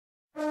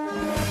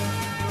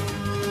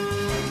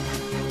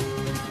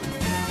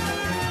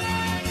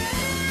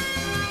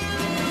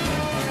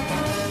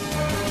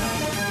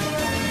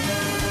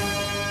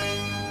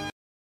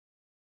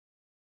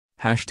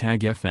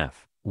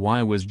#FF.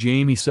 Why was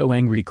Jamie so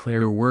angry?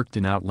 Claire worked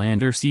in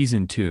Outlander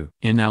Season 2.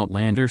 In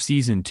Outlander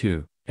Season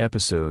 2,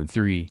 Episode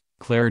 3,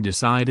 Claire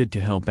decided to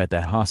help at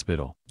the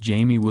hospital.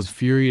 Jamie was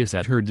furious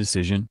at her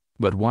decision,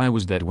 but why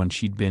was that when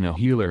she'd been a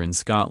healer in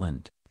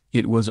Scotland?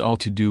 It was all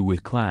to do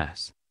with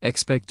class,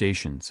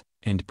 expectations,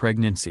 and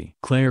pregnancy.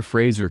 Claire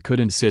Fraser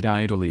couldn't sit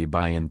idly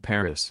by in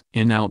Paris.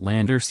 In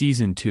Outlander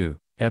Season 2,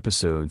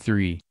 Episode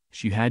 3,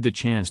 she had the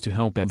chance to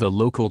help at the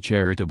local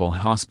charitable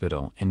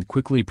hospital and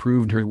quickly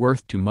proved her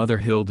worth to Mother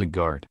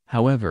Hildegard.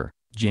 However,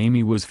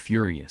 Jamie was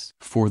furious.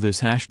 For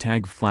this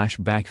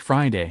 #Flashback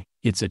Friday,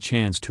 it's a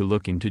chance to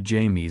look into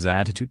Jamie's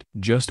attitude.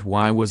 Just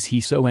why was he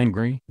so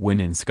angry?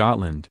 When in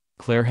Scotland,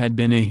 Claire had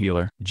been a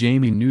healer.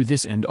 Jamie knew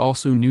this and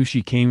also knew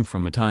she came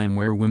from a time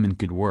where women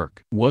could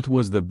work. What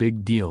was the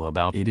big deal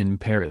about it in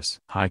Paris?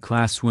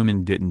 High-class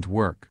women didn't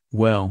work.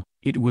 Well,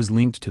 it was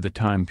linked to the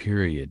time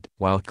period.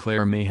 While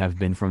Claire may have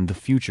been from the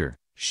future,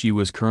 she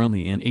was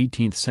currently in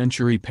 18th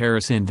century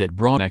Paris, and that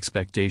brought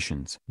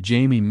expectations.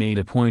 Jamie made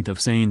a point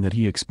of saying that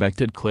he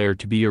expected Claire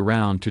to be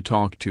around to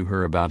talk to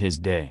her about his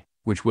day,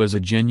 which was a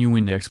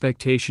genuine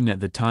expectation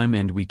at the time,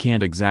 and we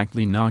can't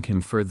exactly knock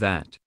him for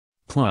that.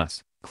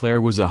 Plus,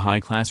 Claire was a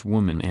high-class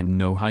woman and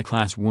no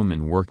high-class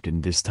woman worked in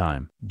this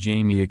time.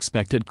 Jamie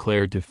expected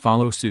Claire to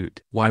follow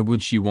suit. Why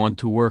would she want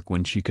to work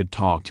when she could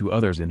talk to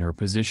others in her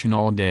position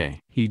all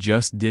day? He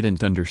just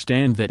didn't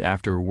understand that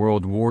after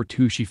World War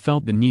II she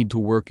felt the need to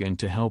work and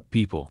to help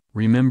people.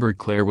 Remember,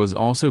 Claire was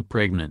also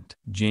pregnant.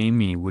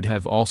 Jamie would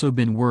have also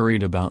been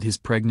worried about his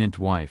pregnant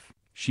wife.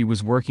 She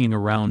was working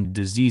around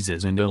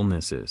diseases and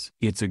illnesses.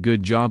 It's a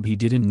good job he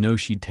didn't know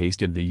she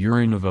tasted the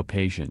urine of a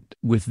patient.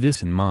 With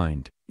this in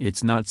mind,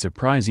 it's not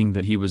surprising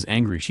that he was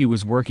angry. She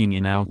was working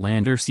in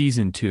Outlander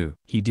Season 2.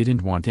 He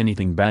didn't want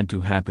anything bad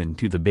to happen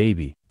to the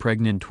baby.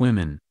 Pregnant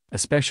women,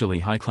 especially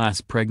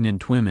high-class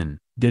pregnant women,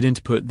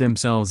 didn't put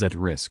themselves at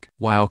risk.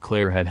 While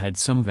Claire had had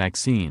some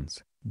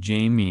vaccines,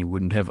 Jamie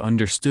wouldn't have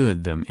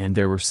understood them, and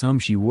there were some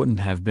she wouldn't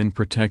have been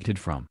protected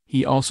from.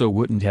 He also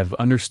wouldn't have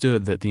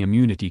understood that the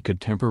immunity could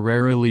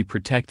temporarily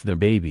protect the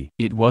baby.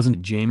 It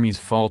wasn't Jamie's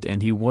fault,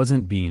 and he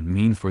wasn't being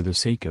mean for the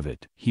sake of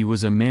it. He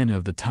was a man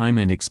of the time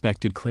and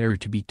expected Claire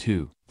to be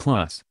too.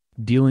 Plus,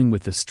 dealing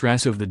with the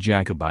stress of the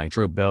Jacobite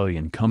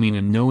rebellion coming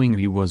and knowing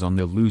he was on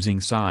the losing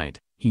side,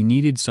 he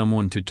needed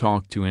someone to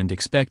talk to and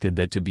expected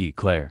that to be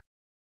Claire.